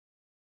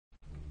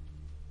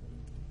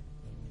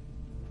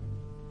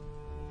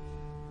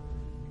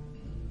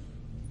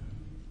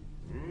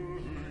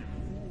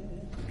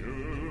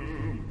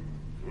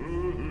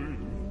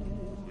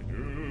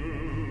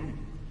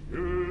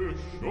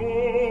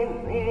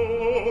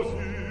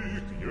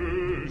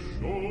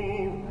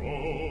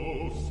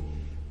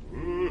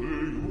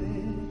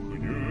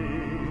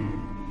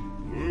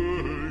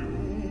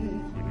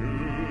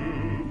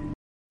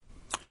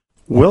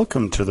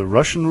Welcome to the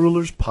Russian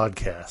Rulers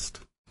Podcast,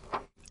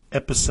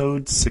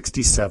 Episode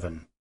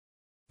 67.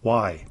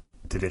 Why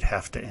did it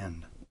have to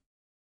end?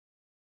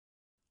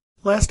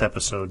 Last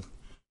episode,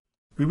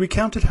 we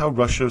recounted how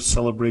Russia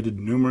celebrated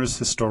numerous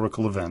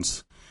historical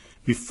events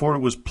before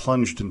it was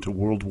plunged into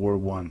World War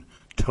I,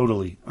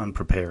 totally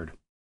unprepared.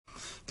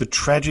 The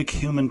tragic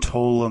human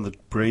toll on the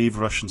brave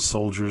Russian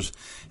soldiers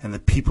and the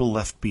people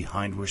left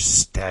behind were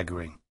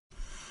staggering.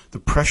 The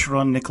pressure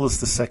on Nicholas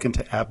II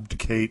to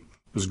abdicate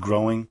was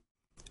growing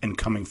and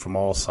coming from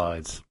all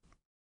sides.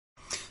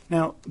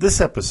 Now,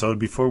 this episode,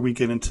 before we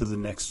get into the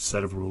next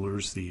set of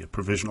rulers, the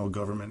provisional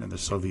government and the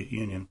Soviet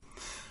Union,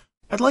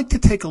 I'd like to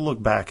take a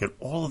look back at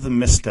all of the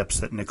missteps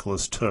that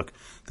Nicholas took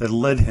that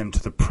led him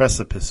to the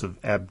precipice of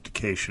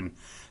abdication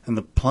and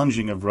the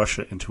plunging of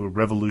Russia into a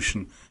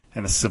revolution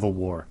and a civil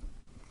war.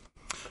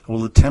 I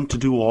will attempt to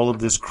do all of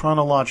this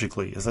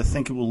chronologically, as I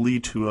think it will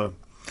lead to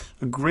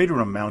a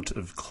greater amount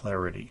of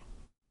clarity.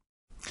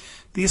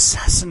 The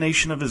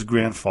assassination of his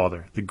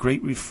grandfather, the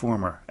great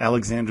reformer,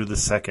 Alexander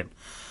II,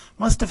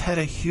 must have had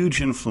a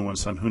huge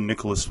influence on who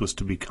Nicholas was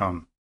to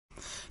become.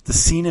 The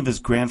scene of his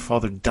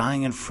grandfather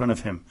dying in front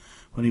of him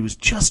when he was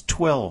just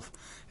 12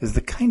 is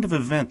the kind of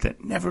event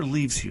that never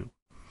leaves you.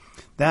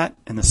 That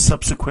and the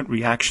subsequent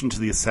reaction to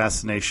the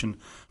assassination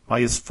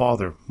by his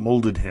father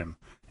molded him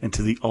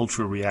into the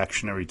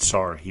ultra-reactionary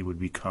Tsar he would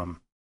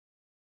become.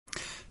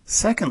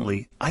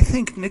 Secondly, I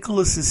think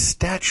Nicholas's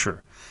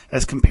stature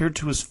as compared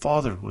to his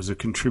father was a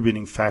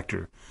contributing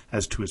factor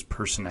as to his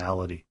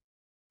personality.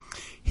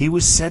 He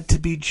was said to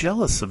be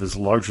jealous of his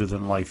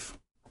larger-than-life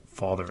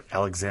father,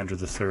 Alexander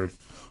III,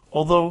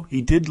 although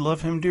he did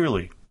love him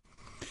dearly.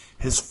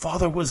 His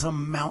father was a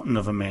mountain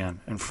of a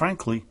man, and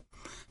frankly,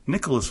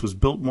 Nicholas was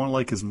built more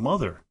like his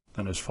mother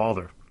than his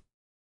father.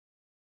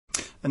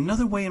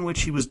 Another way in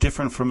which he was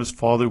different from his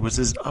father was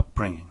his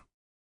upbringing.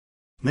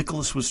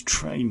 Nicholas was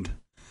trained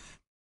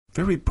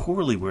very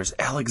poorly, whereas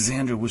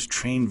Alexander was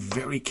trained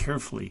very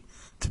carefully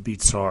to be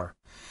Tsar.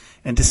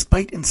 And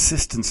despite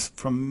insistence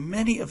from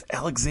many of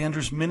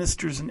Alexander's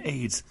ministers and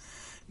aides,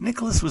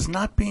 Nicholas was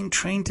not being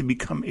trained to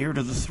become heir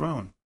to the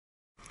throne.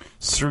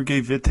 Sergei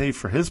Witte,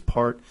 for his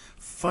part,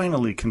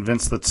 finally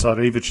convinced the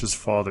Tsarevich's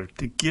father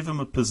to give him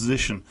a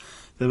position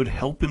that would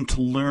help him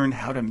to learn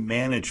how to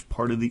manage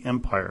part of the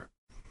empire.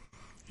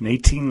 In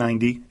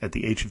 1890, at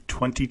the age of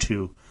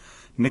 22,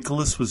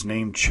 Nicholas was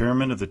named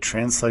chairman of the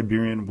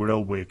Trans-Siberian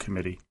Railway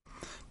Committee,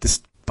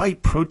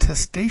 despite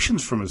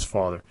protestations from his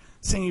father,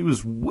 saying he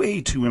was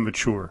way too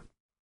immature.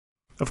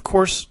 Of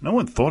course, no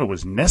one thought it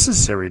was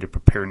necessary to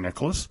prepare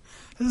Nicholas,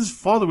 as his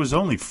father was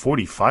only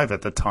 45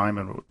 at the time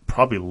and would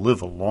probably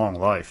live a long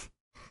life.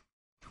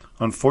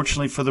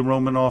 Unfortunately for the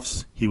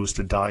Romanovs, he was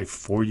to die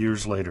 4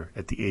 years later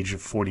at the age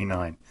of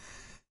 49.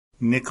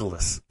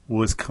 Nicholas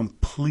was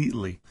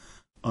completely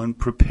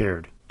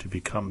unprepared to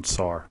become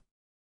Tsar.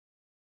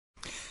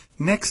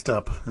 Next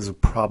up, as a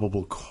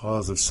probable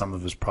cause of some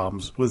of his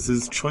problems, was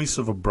his choice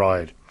of a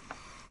bride,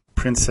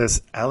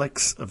 Princess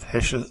Alix of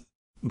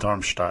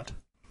Hesse-Darmstadt.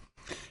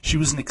 She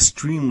was an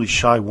extremely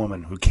shy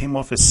woman who came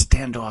off as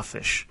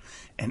standoffish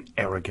and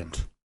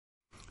arrogant.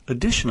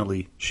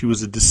 Additionally, she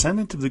was a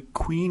descendant of the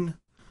Queen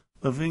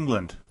of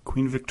England,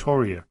 Queen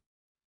Victoria,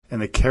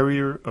 and the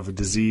carrier of a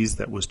disease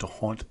that was to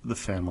haunt the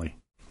family.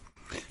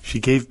 She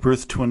gave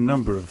birth to a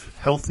number of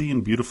healthy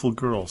and beautiful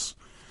girls,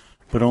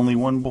 but only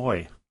one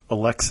boy,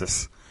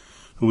 Alexis,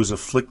 who was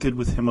afflicted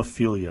with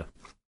hemophilia.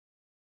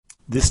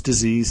 This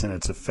disease and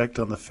its effect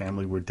on the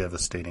family were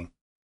devastating.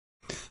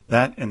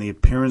 That and the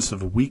appearance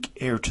of a weak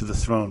heir to the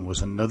throne was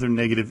another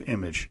negative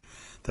image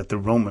that the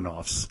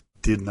Romanovs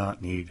did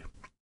not need.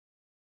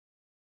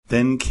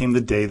 Then came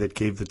the day that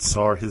gave the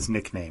Tsar his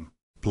nickname,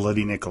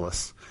 Bloody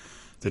Nicholas,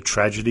 the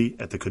tragedy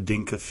at the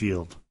Kudynka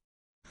field.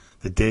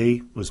 The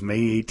day was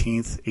May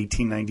 18th,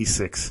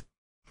 1896,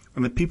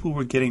 when the people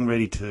were getting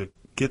ready to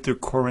get their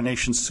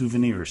coronation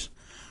souvenirs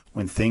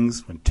when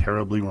things went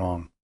terribly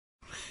wrong.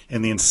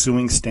 In the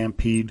ensuing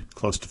stampede,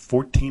 close to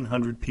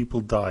 1,400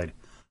 people died,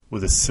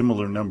 with a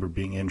similar number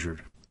being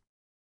injured.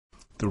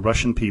 The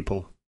Russian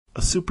people,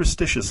 a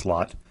superstitious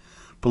lot,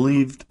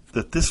 believed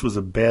that this was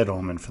a bad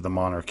omen for the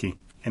monarchy,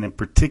 and in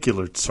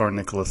particular Tsar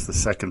Nicholas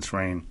II's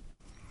reign.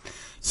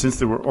 Since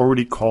there were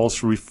already calls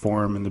for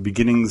reform and the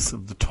beginnings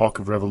of the talk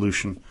of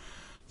revolution,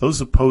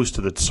 those opposed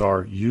to the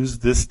Tsar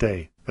used this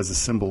day as a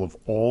symbol of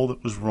all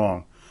that was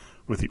wrong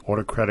with the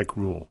autocratic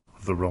rule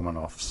of the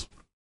Romanovs.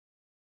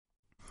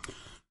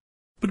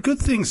 But good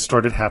things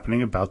started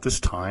happening about this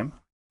time,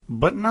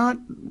 but not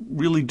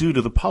really due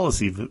to the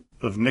policy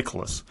of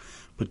Nicholas,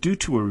 but due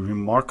to a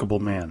remarkable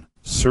man,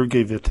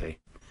 Sergei Witte.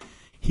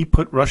 He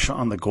put Russia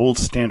on the gold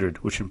standard,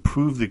 which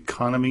improved the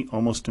economy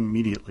almost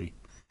immediately.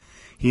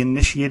 He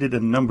initiated a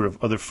number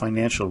of other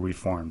financial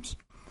reforms,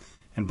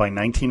 and by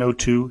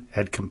 1902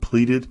 had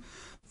completed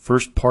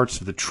first parts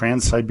of the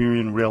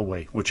Trans-Siberian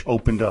Railway, which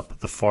opened up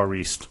the Far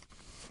East.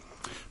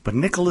 But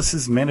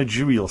Nicholas's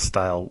managerial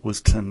style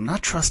was to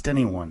not trust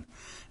anyone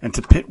and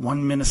to pit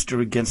one minister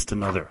against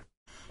another.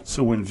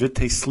 So when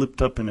Witte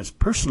slipped up in his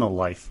personal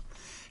life,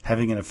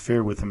 having an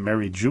affair with a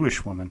married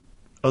Jewish woman,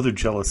 other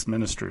jealous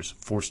ministers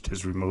forced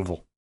his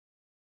removal.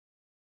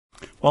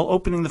 While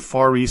opening the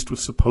Far East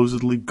was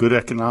supposedly good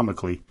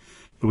economically,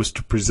 it was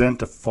to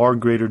present a far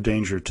greater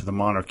danger to the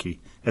monarchy,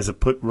 as it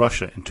put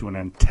Russia into an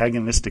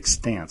antagonistic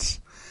stance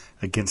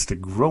against a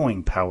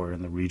growing power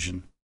in the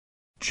region,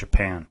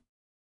 Japan.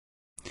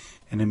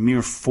 In a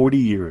mere 40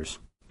 years,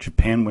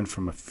 Japan went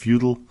from a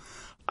feudal,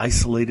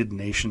 isolated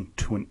nation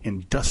to an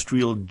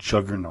industrial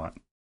juggernaut.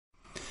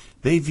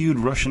 They viewed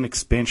Russian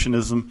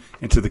expansionism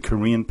into the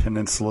Korean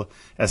peninsula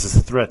as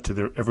a threat to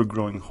their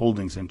ever-growing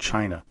holdings in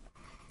China,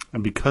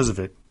 and because of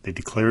it, they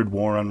declared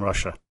war on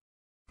Russia.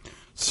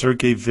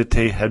 Sergei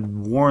Witte had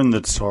warned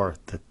the Tsar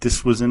that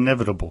this was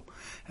inevitable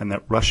and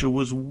that Russia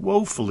was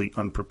woefully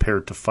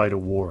unprepared to fight a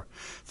war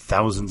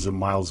thousands of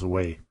miles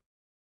away,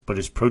 but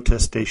his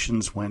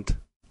protestations went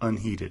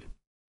unheeded.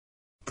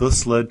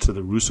 This led to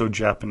the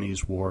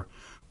Russo-Japanese War,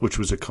 which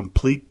was a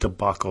complete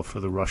debacle for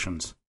the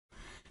Russians.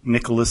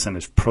 Nicholas and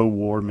his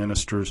pro-war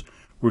ministers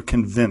were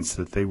convinced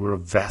that they were a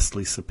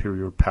vastly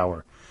superior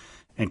power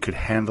and could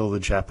handle the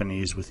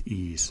Japanese with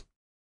ease.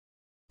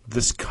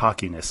 This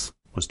cockiness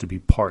was to be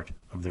part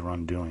of their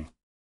undoing.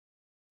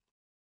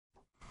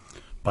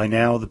 By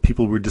now, the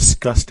people were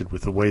disgusted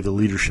with the way the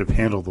leadership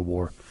handled the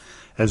war,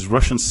 as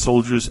Russian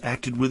soldiers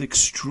acted with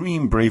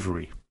extreme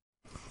bravery.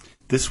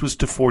 This was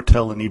to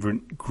foretell an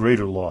even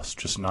greater loss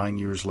just 9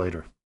 years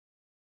later.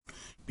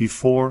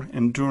 Before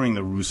and during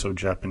the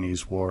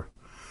Russo-Japanese War,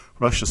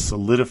 Russia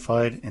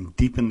solidified and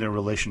deepened their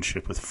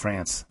relationship with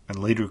France and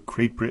later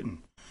Great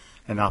Britain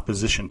in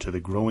opposition to the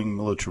growing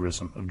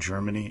militarism of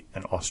Germany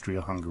and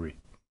Austria-Hungary.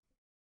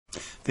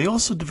 They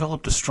also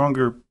developed a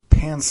stronger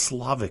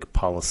pan-Slavic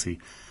policy,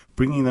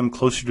 bringing them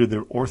closer to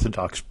their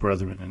Orthodox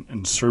brethren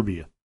in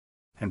Serbia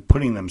and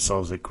putting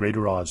themselves at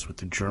greater odds with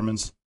the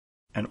Germans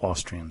and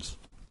Austrians.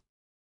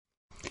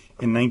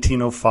 In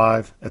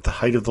 1905, at the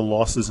height of the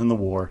losses in the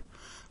war,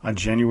 on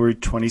January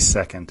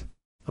 22nd,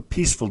 a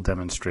peaceful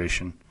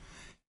demonstration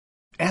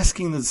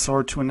asking the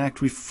Tsar to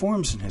enact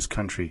reforms in his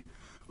country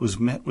was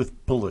met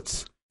with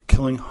bullets,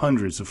 killing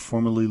hundreds of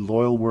formerly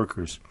loyal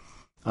workers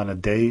on a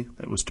day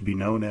that was to be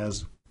known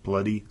as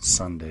Bloody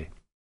Sunday.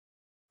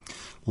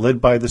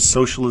 Led by the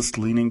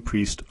socialist-leaning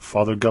priest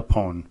Father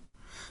Gapon,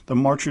 the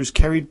marchers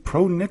carried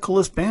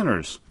pro-Nicholas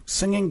banners,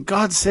 singing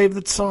 "God Save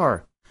the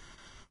Tsar."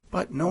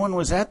 But no one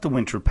was at the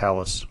Winter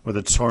Palace, where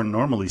the Tsar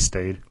normally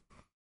stayed.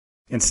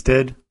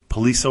 Instead,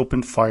 police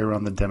opened fire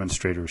on the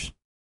demonstrators.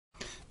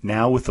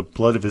 Now, with the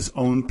blood of his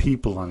own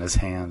people on his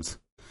hands,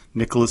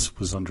 Nicholas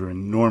was under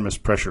enormous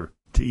pressure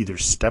to either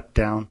step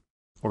down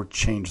or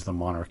change the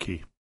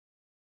monarchy.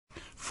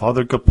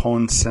 Father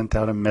Gapon sent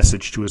out a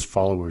message to his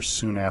followers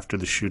soon after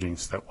the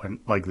shootings that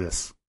went like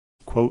this,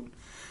 quote,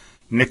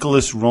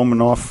 "Nicholas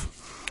Romanov,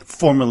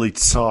 formerly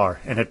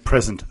Tsar and at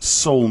present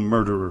sole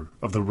murderer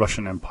of the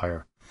Russian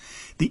Empire,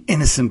 the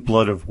innocent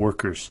blood of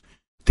workers,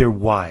 their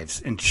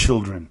wives and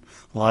children,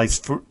 lies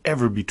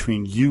forever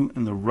between you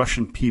and the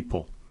Russian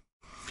people.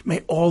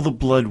 May all the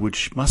blood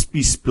which must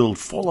be spilled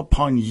fall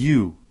upon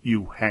you,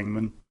 you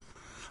hangman.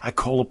 I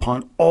call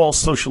upon all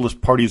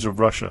socialist parties of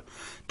Russia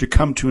to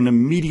come to an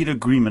immediate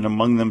agreement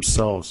among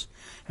themselves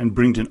and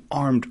bring an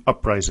armed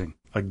uprising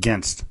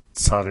against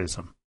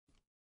Tsarism."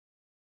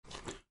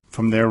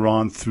 From there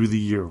on through the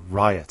year,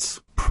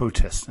 riots,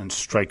 protests, and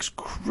strikes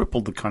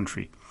crippled the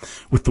country,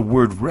 with the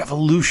word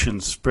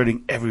revolution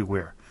spreading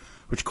everywhere,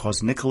 which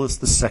caused Nicholas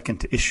II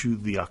to issue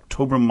the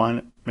October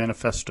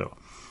Manifesto,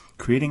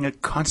 creating a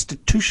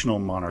constitutional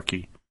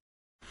monarchy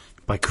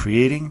by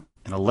creating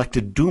an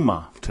elected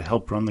Duma to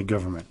help run the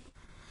government.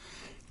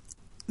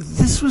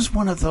 This was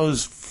one of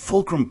those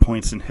fulcrum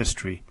points in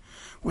history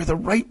where the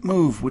right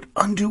move would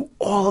undo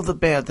all of the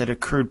bad that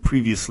occurred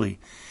previously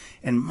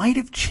and might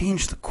have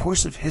changed the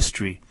course of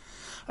history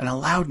and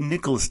allowed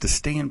Nicholas to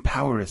stay in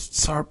power as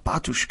Tsar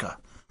Batushka,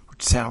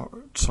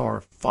 or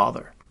Tsar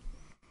Father.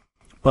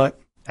 But,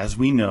 as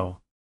we know,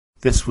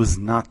 this was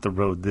not the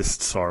road this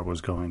Tsar was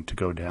going to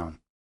go down.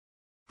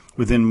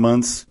 Within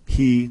months,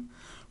 he,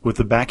 with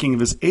the backing of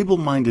his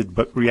able-minded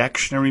but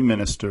reactionary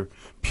minister,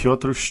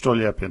 Pyotr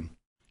Stolyapin,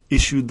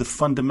 issued the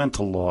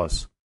fundamental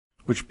laws,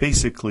 which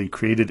basically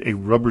created a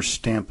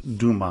rubber-stamp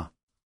Duma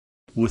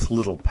with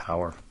little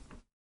power.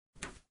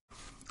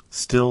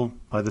 Still,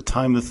 by the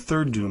time the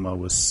Third Duma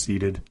was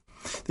seated,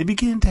 they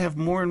began to have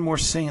more and more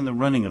say in the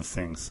running of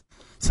things,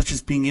 such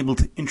as being able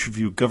to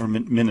interview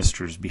government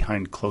ministers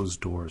behind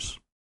closed doors.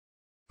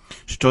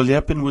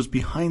 Stolyapin was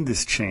behind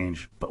this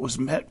change, but was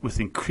met with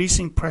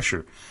increasing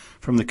pressure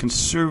from the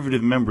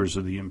conservative members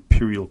of the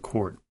imperial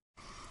court,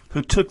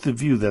 who took the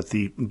view that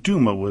the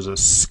Duma was a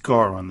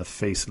scar on the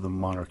face of the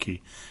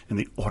monarchy and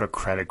the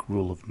autocratic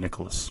rule of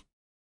Nicholas.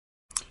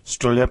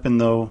 Stolyapin,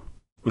 though,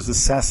 was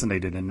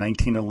assassinated in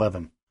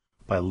 1911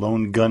 by a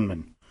lone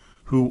gunman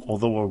who,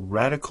 although a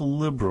radical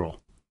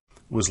liberal,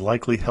 was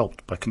likely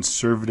helped by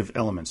conservative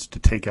elements to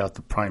take out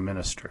the prime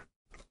minister.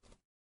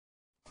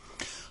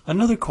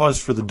 Another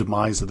cause for the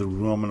demise of the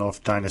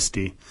Romanov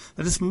dynasty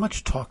that is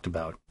much talked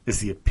about is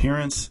the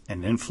appearance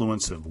and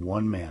influence of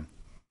one man,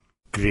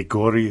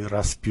 Grigory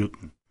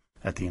Rasputin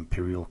at the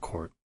imperial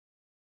court.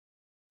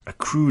 A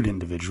crude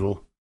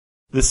individual,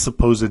 this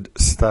supposed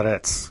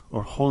starets,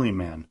 or holy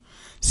man,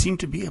 seemed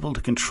to be able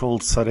to control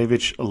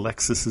Tsarevich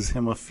Alexis's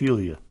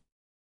hemophilia.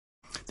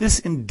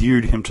 This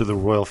endeared him to the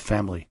royal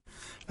family,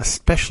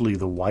 especially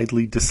the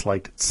widely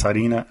disliked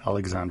Tsarina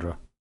Alexandra.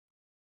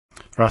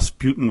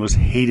 Rasputin was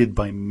hated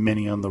by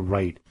many on the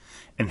right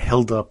and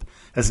held up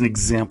as an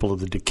example of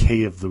the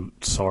decay of the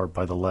Tsar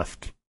by the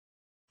left.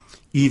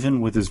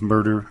 Even with his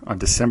murder on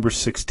December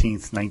 16,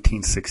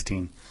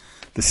 1916,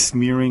 the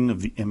smearing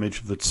of the image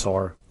of the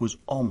Tsar was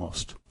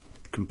almost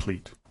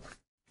complete.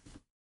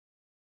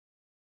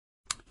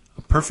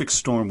 A perfect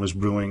storm was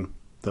brewing,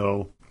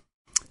 though,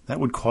 that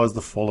would cause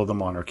the fall of the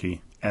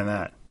monarchy, and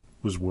that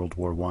was World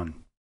War I.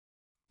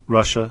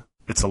 Russia,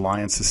 its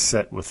alliances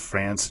set with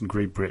France and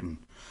Great Britain,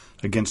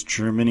 against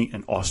Germany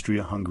and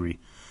Austria-Hungary,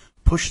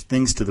 pushed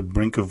things to the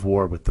brink of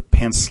war with the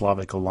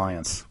Pan-Slavic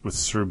alliance with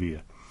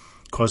Serbia,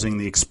 causing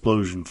the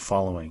explosion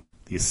following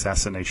the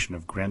assassination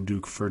of Grand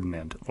Duke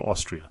Ferdinand of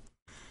Austria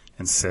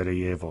and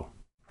Sarajevo.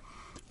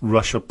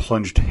 Russia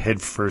plunged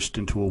headfirst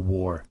into a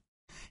war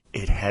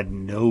it had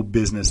no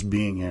business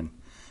being in,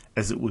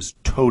 as it was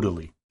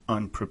totally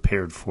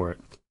unprepared for it.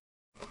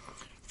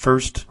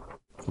 First,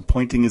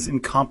 appointing his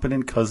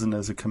incompetent cousin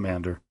as a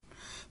commander,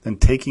 then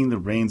taking the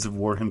reins of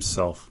war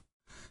himself,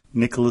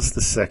 Nicholas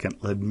II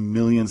led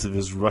millions of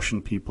his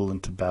Russian people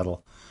into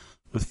battle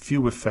with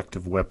few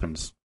effective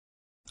weapons,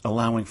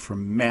 allowing for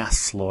mass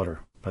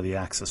slaughter by the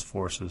Axis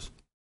forces.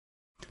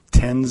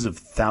 Tens of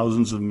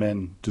thousands of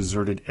men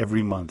deserted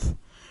every month,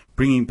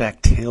 bringing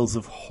back tales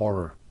of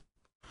horror.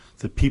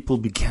 The people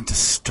began to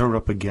stir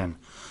up again,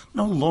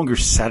 no longer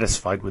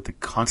satisfied with the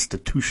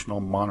constitutional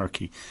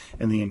monarchy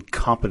and the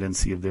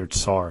incompetency of their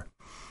Tsar.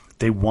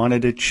 They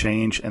wanted a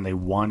change, and they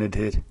wanted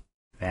it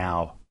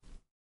now.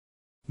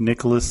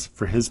 Nicholas,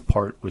 for his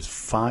part, was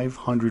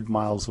 500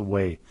 miles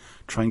away,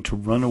 trying to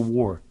run a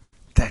war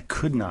that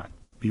could not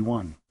be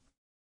won.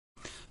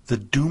 The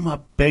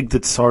Duma begged the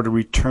Tsar to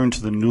return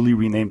to the newly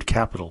renamed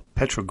capital,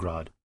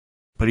 Petrograd,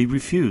 but he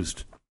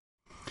refused.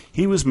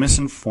 He was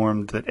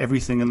misinformed that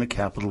everything in the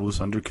capital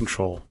was under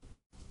control.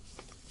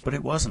 But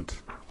it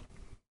wasn't.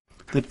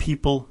 The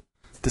people,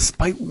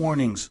 despite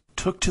warnings,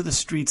 took to the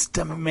streets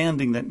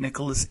demanding that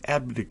Nicholas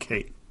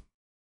abdicate.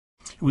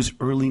 It was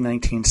early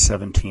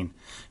 1917,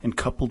 and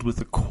coupled with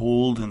the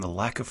cold and the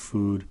lack of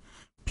food,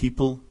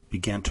 people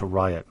began to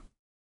riot.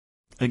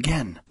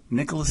 Again,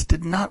 Nicholas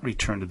did not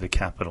return to the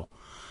capital,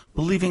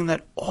 believing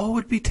that all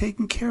would be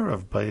taken care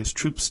of by his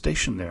troops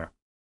stationed there.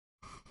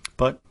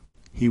 But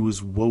he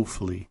was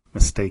woefully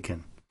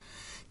mistaken.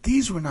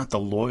 These were not the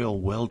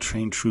loyal,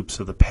 well-trained troops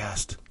of the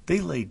past.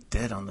 They lay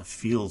dead on the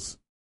fields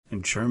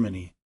in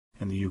Germany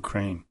and the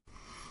Ukraine.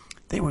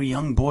 They were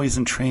young boys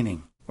in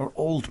training, or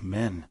old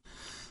men,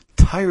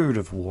 tired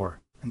of war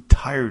and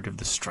tired of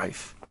the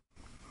strife.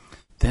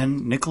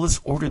 Then Nicholas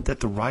ordered that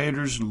the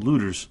rioters and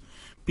looters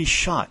be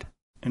shot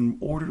and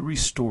order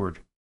restored.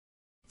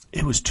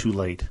 It was too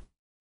late.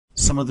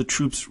 Some of the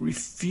troops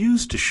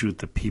refused to shoot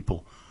the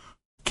people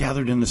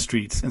gathered in the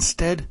streets,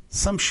 instead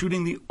some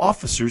shooting the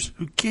officers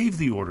who gave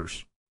the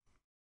orders.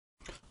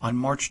 On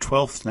March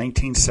 12,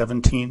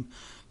 1917,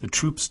 the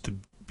troops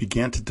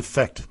began to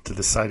defect to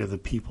the side of the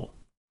people.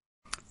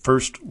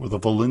 First were the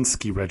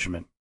Volinsky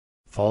Regiment,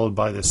 followed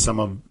by the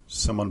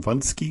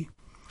Samovansky,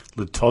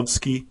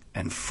 Litovsky,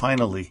 and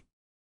finally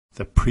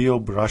the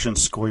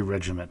Preobrazhenskoy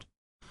Regiment,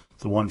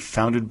 the one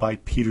founded by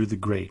Peter the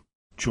Great,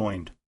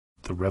 joined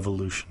the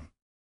revolution.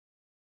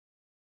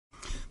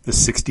 The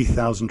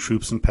 60,000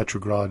 troops in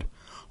Petrograd,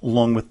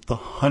 along with the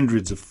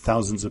hundreds of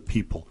thousands of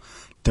people,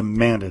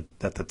 demanded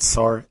that the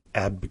Tsar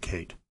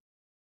abdicate.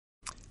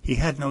 He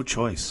had no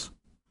choice.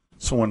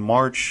 So on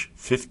March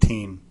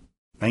 15,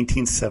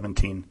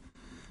 1917,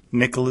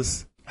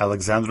 Nicholas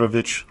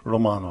Alexandrovich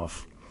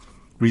Romanov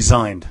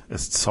resigned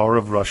as Tsar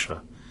of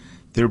Russia,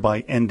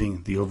 thereby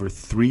ending the over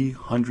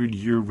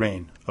 300-year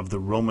reign of the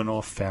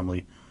Romanov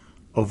family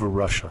over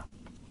Russia.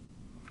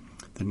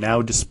 The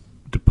now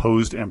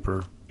deposed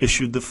emperor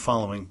issued the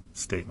following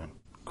statement,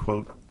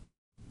 quote,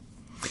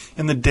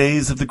 "In the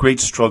days of the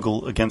great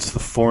struggle against the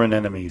foreign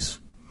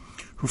enemies,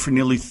 who for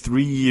nearly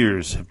 3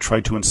 years have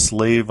tried to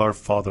enslave our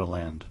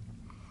fatherland,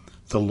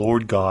 the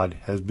Lord God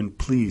has been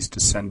pleased to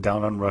send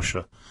down on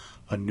Russia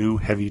a new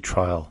heavy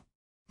trial.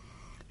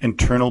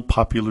 Internal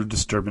popular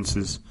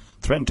disturbances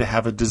threaten to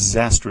have a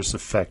disastrous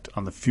effect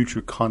on the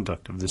future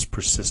conduct of this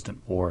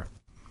persistent war.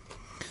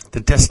 The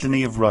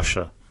destiny of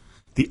Russia,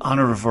 the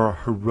honor of our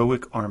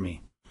heroic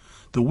army,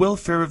 the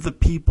welfare of the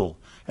people,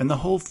 and the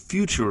whole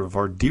future of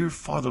our dear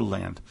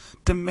fatherland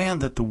demand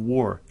that the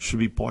war should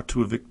be brought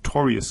to a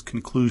victorious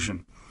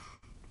conclusion,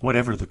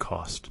 whatever the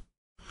cost.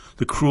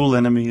 The cruel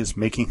enemy is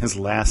making his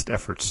last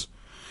efforts,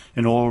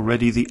 and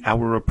already the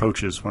hour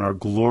approaches when our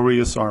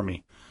glorious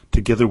army,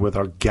 together with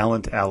our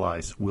gallant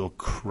allies, will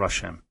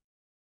crush him.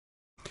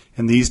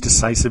 In these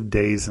decisive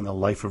days in the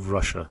life of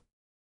Russia,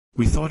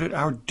 we thought it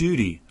our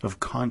duty of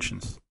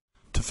conscience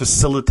to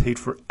facilitate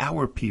for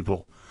our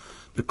people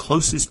the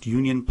closest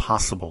union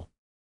possible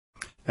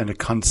and a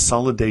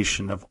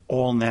consolidation of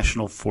all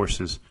national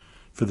forces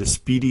for the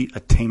speedy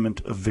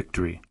attainment of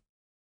victory.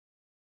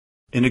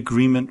 In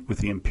agreement with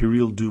the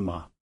Imperial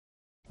Duma,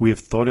 we have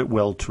thought it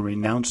well to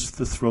renounce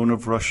the throne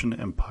of Russian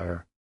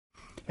Empire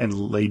and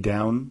lay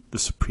down the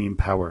supreme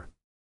power.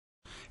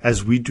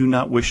 As we do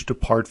not wish to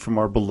part from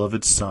our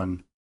beloved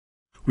son,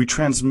 we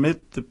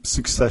transmit the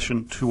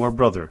succession to our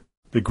brother,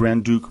 the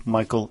Grand Duke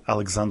Michael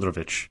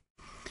Alexandrovich,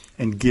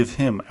 and give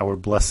him our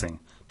blessing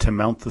to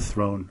mount the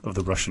throne of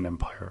the Russian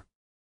Empire.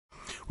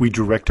 We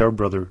direct our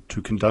brother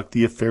to conduct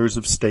the affairs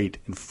of state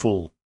in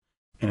full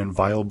and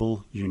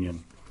inviolable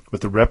union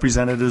with the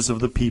representatives of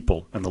the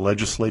people and the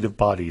legislative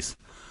bodies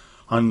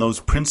on those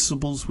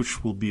principles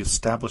which will be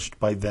established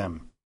by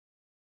them,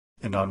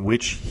 and on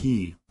which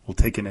he will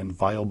take an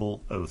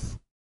inviolable oath.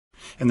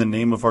 In the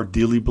name of our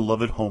dearly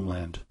beloved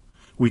homeland,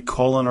 we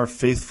call on our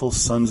faithful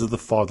sons of the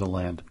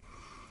fatherland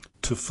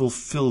to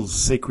fulfill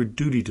sacred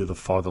duty to the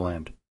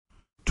fatherland,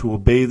 to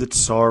obey the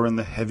Tsar in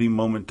the heavy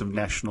moment of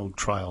national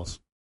trials,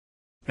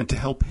 and to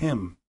help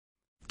him,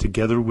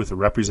 together with the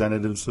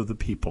representatives of the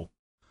people,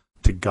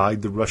 to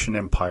guide the Russian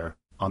Empire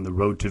on the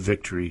road to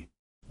victory,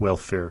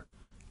 welfare,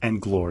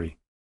 and glory.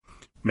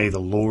 May the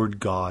Lord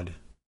God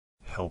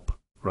help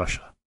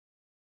Russia.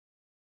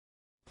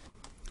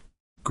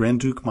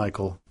 Grand Duke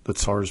Michael, the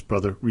Tsar's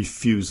brother,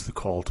 refused the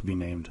call to be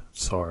named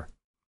Tsar.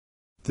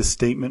 This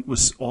statement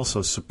was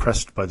also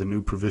suppressed by the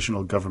new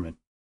provisional government,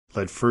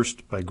 led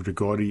first by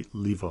Grigory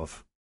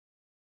Lvov.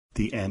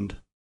 The end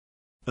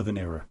of an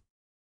era.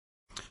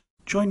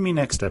 Join me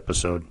next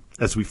episode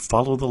as we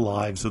follow the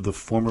lives of the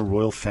former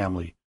royal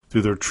family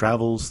through their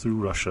travels through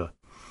Russia,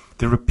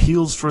 their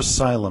appeals for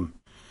asylum,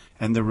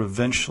 and their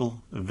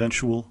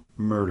eventual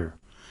murder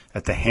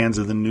at the hands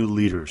of the new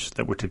leaders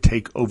that were to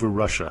take over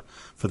Russia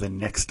for the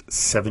next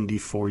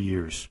 74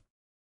 years,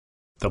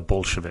 the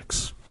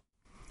Bolsheviks.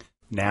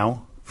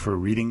 Now for a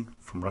reading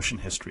from Russian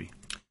history.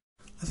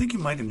 I think you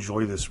might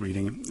enjoy this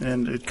reading,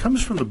 and it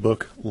comes from the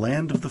book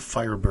Land of the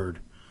Firebird,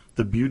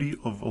 The Beauty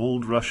of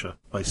Old Russia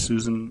by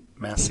Susan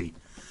Massey.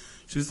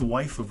 She's the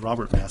wife of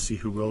Robert Massey,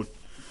 who wrote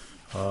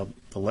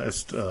the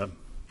last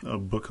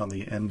book on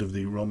the end of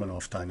the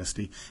Romanov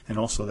dynasty, and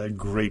also that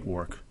great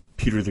work,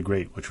 Peter the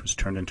Great, which was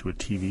turned into a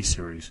TV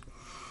series.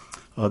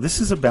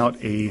 This is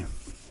about a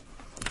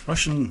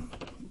Russian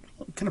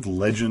kind of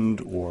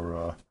legend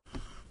or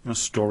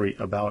story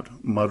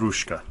about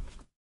Marushka.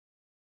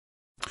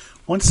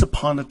 Once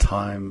upon a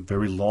time,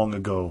 very long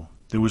ago,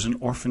 there was an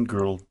orphan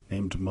girl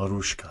named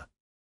Marushka.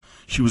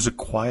 She was a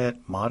quiet,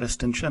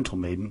 modest, and gentle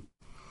maiden.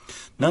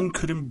 None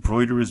could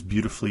embroider as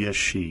beautifully as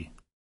she.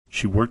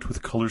 She worked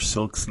with color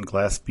silks and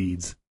glass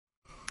beads,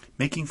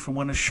 making for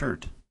one a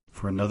shirt,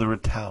 for another a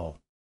towel,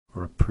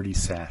 or a pretty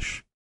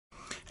sash.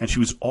 And she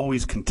was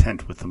always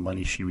content with the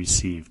money she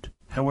received,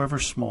 however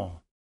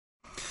small.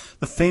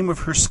 The fame of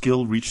her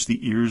skill reached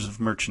the ears of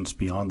merchants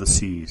beyond the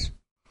seas.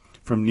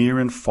 From near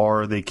and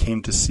far they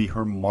came to see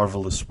her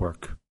marvelous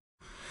work.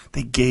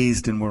 They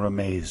gazed and were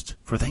amazed,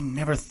 for they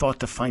never thought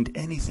to find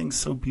anything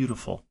so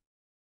beautiful.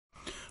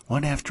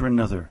 One after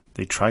another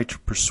they tried to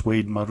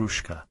persuade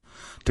Marushka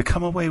to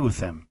come away with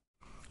them,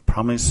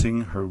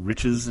 promising her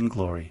riches and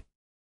glory.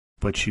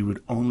 But she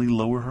would only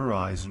lower her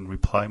eyes and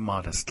reply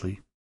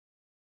modestly,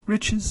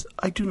 "Riches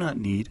I do not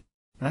need,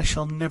 and I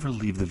shall never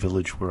leave the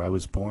village where I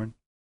was born.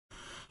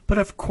 But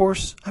of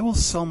course I will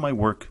sell my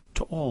work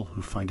to all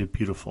who find it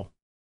beautiful."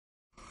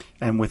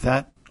 And with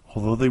that,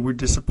 although they were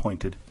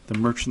disappointed, the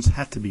merchants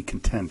had to be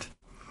content.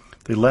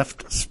 They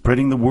left,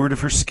 spreading the word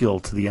of her skill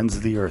to the ends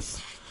of the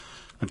earth,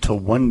 until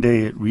one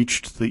day it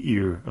reached the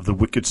ear of the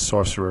wicked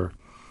sorcerer,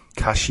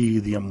 Kashi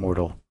the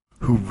Immortal,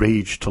 who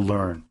raged to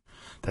learn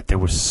that there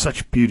was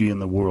such beauty in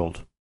the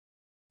world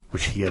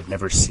which he had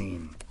never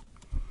seen.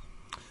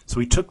 So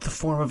he took the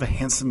form of a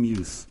handsome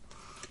youth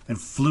and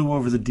flew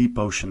over the deep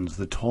oceans,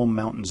 the tall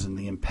mountains, and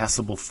the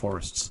impassable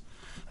forests,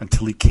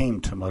 until he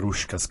came to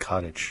Marushka's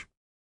cottage.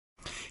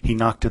 He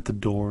knocked at the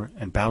door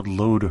and bowed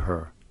low to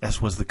her, as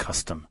was the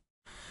custom.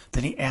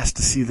 Then he asked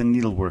to see the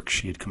needlework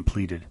she had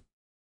completed.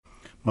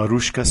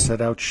 Marushka set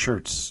out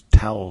shirts,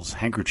 towels,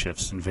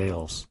 handkerchiefs, and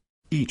veils,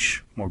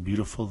 each more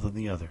beautiful than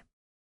the other.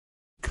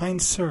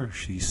 "Kind sir,"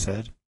 she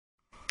said,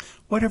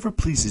 "whatever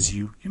pleases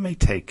you, you may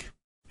take.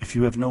 If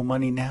you have no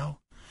money now,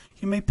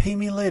 you may pay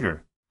me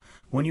later,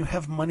 when you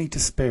have money to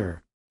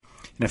spare.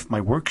 And if my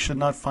work should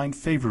not find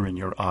favor in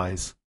your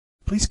eyes,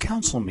 please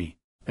counsel me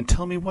and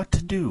tell me what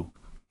to do.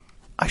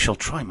 I shall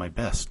try my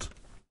best."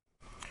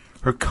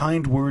 Her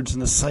kind words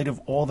and the sight of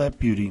all that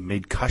beauty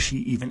made Kashi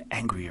even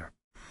angrier.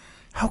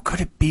 How could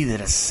it be that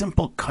a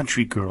simple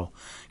country girl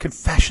could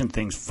fashion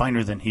things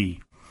finer than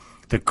he,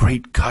 the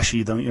great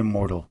Kashi the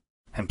Immortal,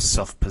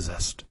 himself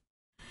possessed?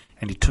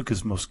 And he took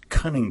his most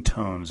cunning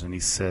tones, and he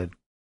said,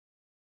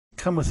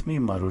 "Come with me,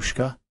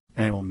 Marushka,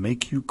 and I will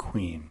make you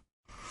queen.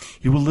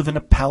 You will live in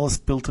a palace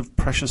built of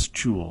precious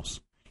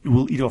jewels. You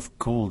will eat off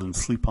gold and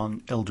sleep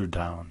on elder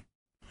down.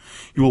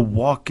 You will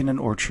walk in an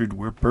orchard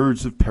where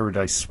birds of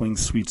paradise swing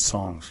sweet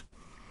songs,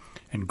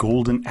 and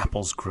golden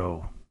apples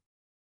grow."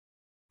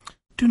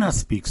 "Do not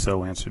speak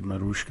so," answered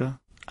Marushka.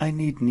 I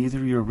need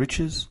neither your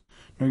riches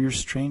nor your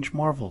strange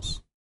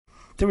marvels.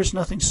 There is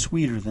nothing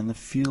sweeter than the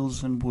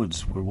fields and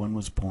woods where one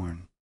was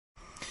born.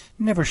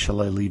 Never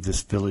shall I leave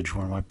this village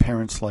where my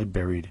parents lie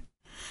buried,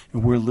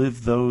 and where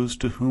live those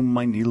to whom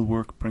my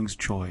needlework brings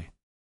joy.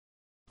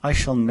 I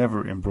shall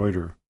never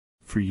embroider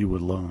for you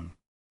alone."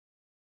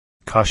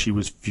 Kashi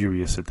was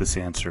furious at this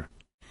answer.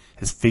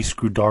 His face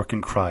grew dark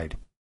and cried,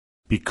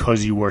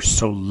 "Because you are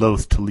so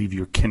loath to leave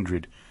your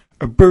kindred,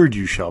 a bird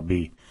you shall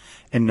be,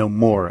 and no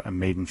more a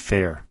maiden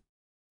fair."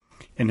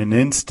 In an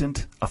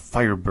instant a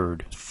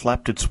firebird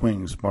flapped its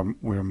wings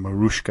where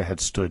Maruschka had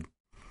stood.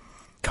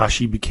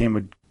 Kashi became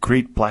a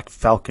great black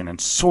falcon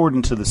and soared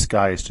into the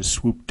skies to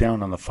swoop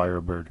down on the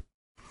firebird.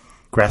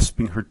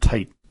 Grasping her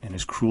tight in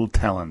his cruel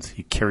talons,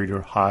 he carried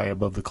her high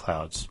above the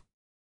clouds.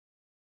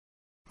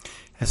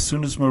 As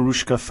soon as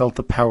Maruschka felt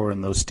the power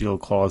in those steel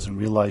claws and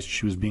realized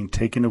she was being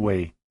taken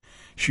away,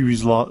 she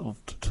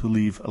resolved to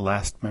leave a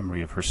last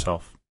memory of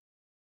herself.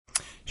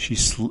 She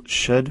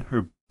shed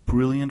her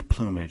brilliant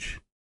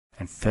plumage,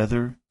 and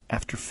feather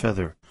after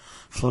feather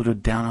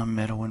floated down on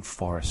meadow and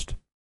forest.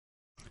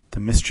 The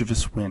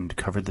mischievous wind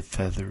covered the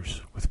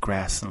feathers with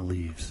grass and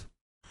leaves,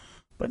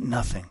 but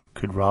nothing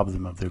could rob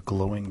them of their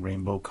glowing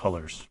rainbow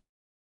colors.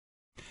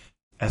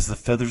 As the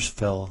feathers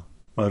fell,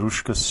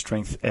 Maruschka's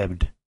strength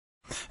ebbed,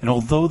 and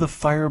although the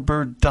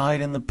firebird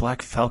died in the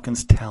black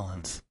falcon's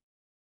talons,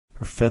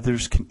 her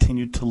feathers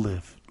continued to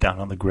live down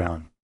on the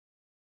ground.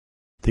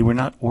 They were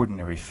not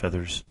ordinary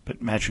feathers,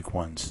 but magic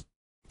ones,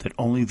 that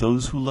only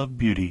those who loved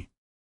beauty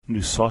and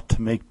who sought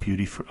to make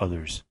beauty for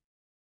others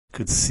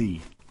could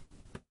see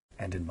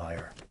and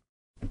admire.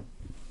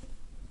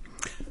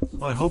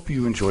 Well, I hope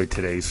you enjoyed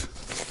today's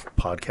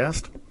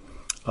podcast.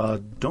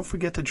 Don't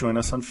forget to join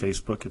us on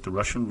Facebook at the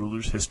Russian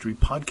Rulers History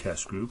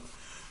Podcast Group,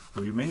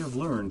 where you may have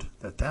learned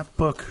that that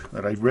book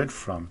that I read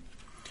from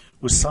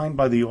was signed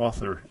by the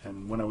author.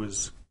 And when I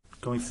was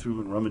going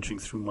through and rummaging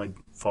through my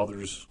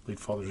late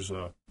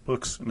father's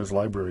books in his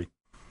library,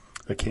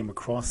 I came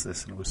across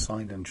this, and it was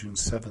signed on June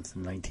 7th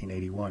in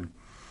 1981.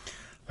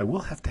 I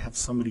will have to have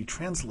somebody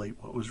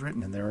translate what was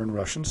written in there in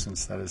Russian,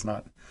 since that is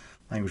not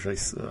language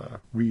I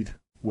read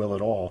well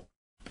at all.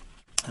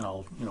 And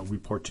I'll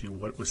report to you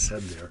what was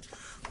said there.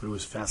 But it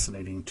was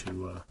fascinating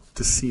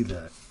to see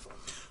that.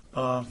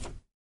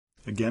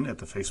 Again, at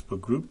the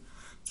Facebook group,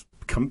 it's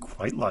become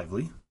quite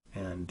lively,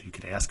 and you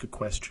can ask a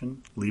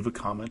question, leave a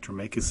comment, or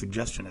make a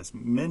suggestion, as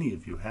many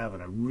of you have,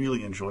 and I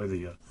really enjoy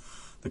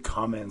the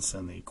comments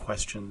and the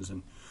questions,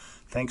 and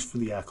thanks for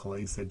the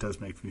accolades. That does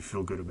make me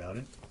feel good about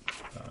it.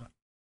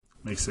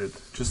 Makes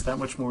it just that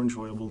much more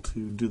enjoyable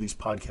to do these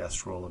podcasts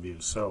for all of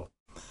you. So,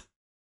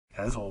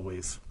 as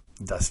always,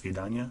 до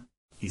свидания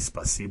и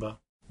спасибо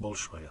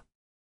большое.